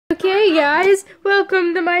Okay, guys,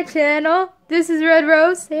 welcome to my channel. This is Red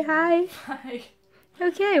Rose. Say hi. Hi.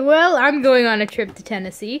 Okay, well, I'm going on a trip to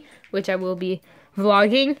Tennessee, which I will be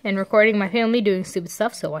vlogging and recording my family doing stupid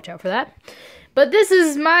stuff, so watch out for that. But this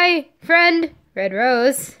is my friend, Red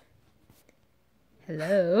Rose.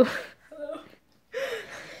 Hello. Hello.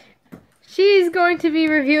 She's going to be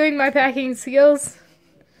reviewing my packing skills.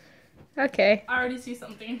 Okay. I already see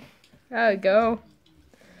something. Go.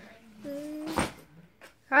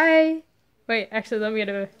 Hi. Wait, actually, let me get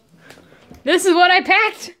a... This is what I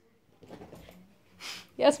packed!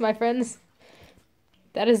 Yes, my friends.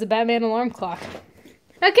 That is the Batman alarm clock.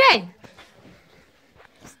 Okay!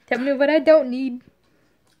 Tell me what I don't need.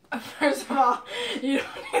 First of all, you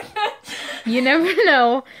don't need that. You never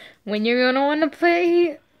know when you're gonna want to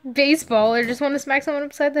play baseball or just want to smack someone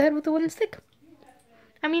upside the head with a wooden stick.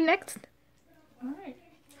 I mean, next. Alright.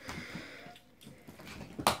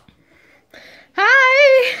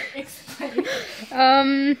 Hi! Explain.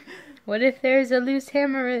 What if there's a loose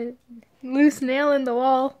nail in the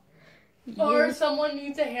wall? Or Yeah. someone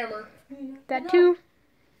needs a hammer. That too.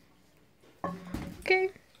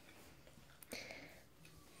 Okay.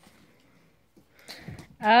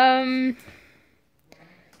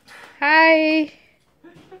 Hi.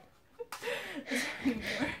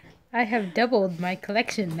 I have doubled my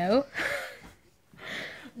collection, though.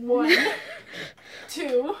 1,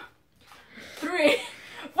 2, 3,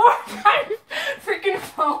 4, 5 freaking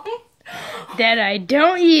phones. That I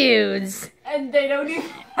don't use. And they don't even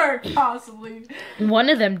work, possibly. One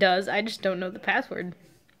of them does. I just don't know the password.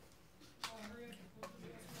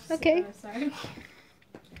 Okay. Sorry.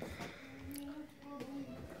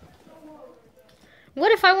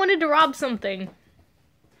 What if I wanted to rob something?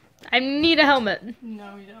 I need a helmet.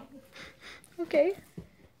 No, you don't. Okay.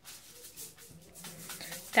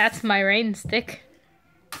 That's my rain stick.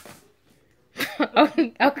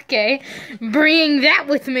 Okay. Bringing that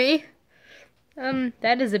with me.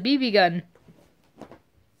 That is a BB gun.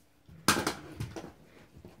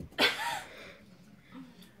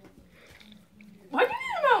 Why do you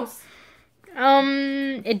need a mouse?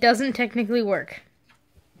 It doesn't technically work.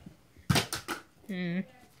 Yeah,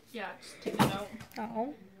 just take it out.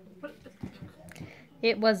 Oh. What?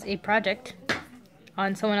 It was a project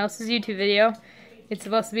on someone else's YouTube video. It's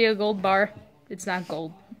supposed to be a gold bar. It's not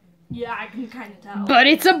gold. Yeah, I can kind of tell. But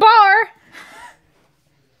it's a bar!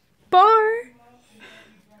 Bar!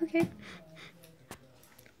 Okay.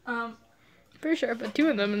 For sure I put 2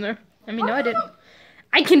 of them in there. I mean, no, I didn't.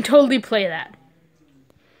 I can totally play that.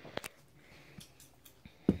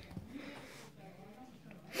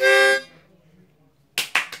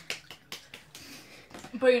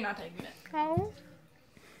 But you're not taking it. Oh.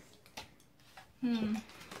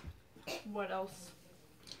 What else?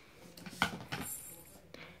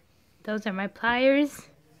 Those are my pliers.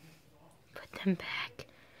 Put them back.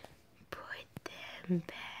 Put them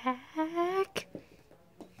back.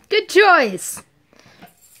 Good choice!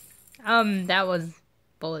 That was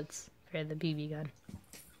bullets for the BB gun.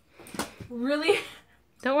 Really?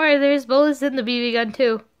 Don't worry, there's bullets in the BB gun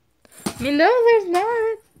too. I mean, no, there's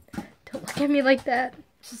not. Don't look at me like that.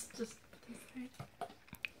 Just.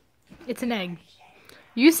 It's an egg.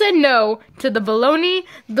 You said no to the bologna,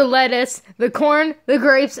 the lettuce, the corn, the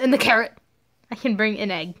grapes, and the carrot. I can bring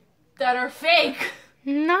an egg. That are fake.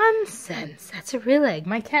 Nonsense. That's a real egg.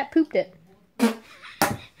 My cat pooped it. Now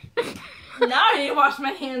I need to wash my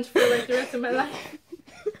hands for like the rest of my life.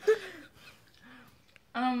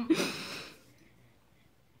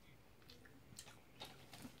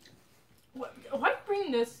 Why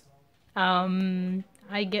bring this?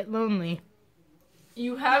 I get lonely.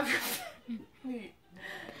 You have.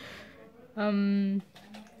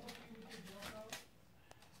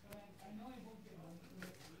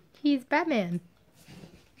 He's Batman.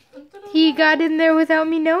 He got in there without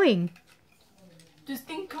me knowing. This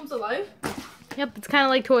thing comes alive? Yep, it's kind of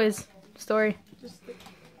like Toys Story. Just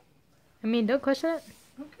I mean, don't question it.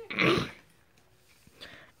 okay.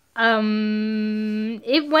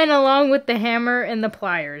 It went along with the hammer and the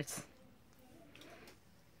pliers.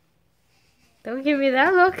 Don't give me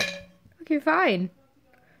that look. Okay, fine.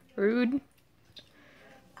 Rude.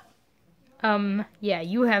 Yeah,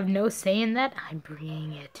 you have no say in that. I'm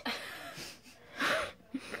bringing it.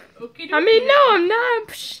 Okay. I mean, no, I'm not.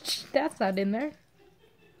 Psh, that's not in there.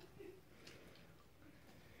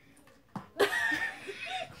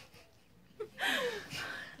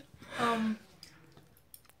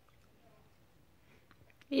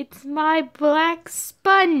 It's my black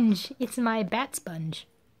sponge. It's my bat sponge.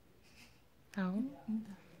 Oh.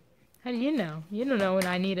 How do you know? You don't know when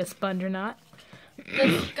I need a sponge or not.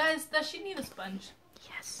 Guys, does she need a sponge?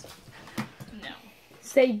 Yes. No.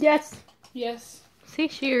 Say yes. Yes. See,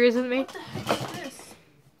 she agrees with me. What the heck is this?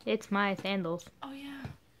 It's my sandals. Oh yeah.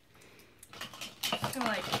 It's gonna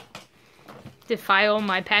like. Defile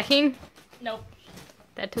my packing. Nope.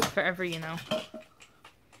 That took forever, you know.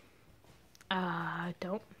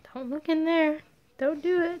 Don't look in there. Don't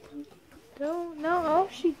do it. Don't. No. Oh,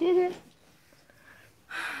 she did it.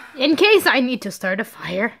 In case I need to start a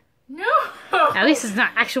fire. No. At least it's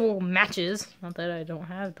not actual matches. Not that I don't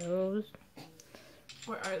have those.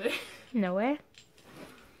 Where are they? Nowhere.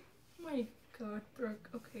 My God, Brooke.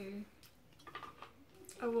 Okay.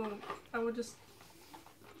 I will just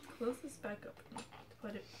close this back up and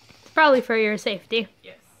put it. It's probably for your safety.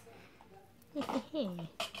 Yes.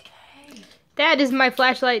 That is my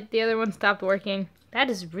flashlight. The other one stopped working. That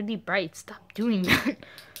is really bright. Stop doing that.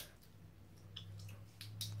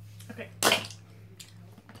 Okay.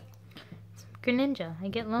 Greninja, I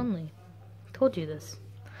get lonely. Told you this.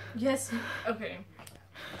 Yes. Okay.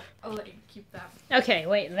 I'll let you keep that. Okay,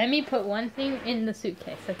 wait. Let me put one thing in the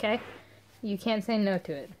suitcase, okay? You can't say no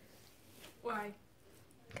to it. Why?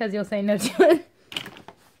 Because you'll say no to it.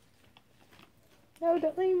 No,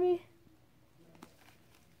 don't leave me.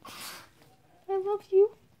 I love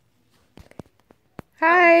you.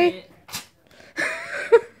 Hi.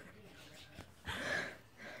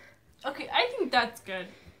 Okay, I think that's good.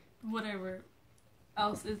 Whatever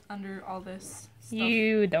else is under all this stuff.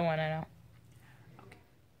 You don't want to know.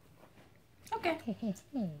 Okay.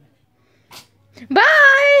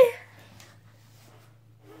 Bye!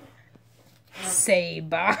 Say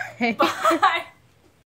bye. Bye.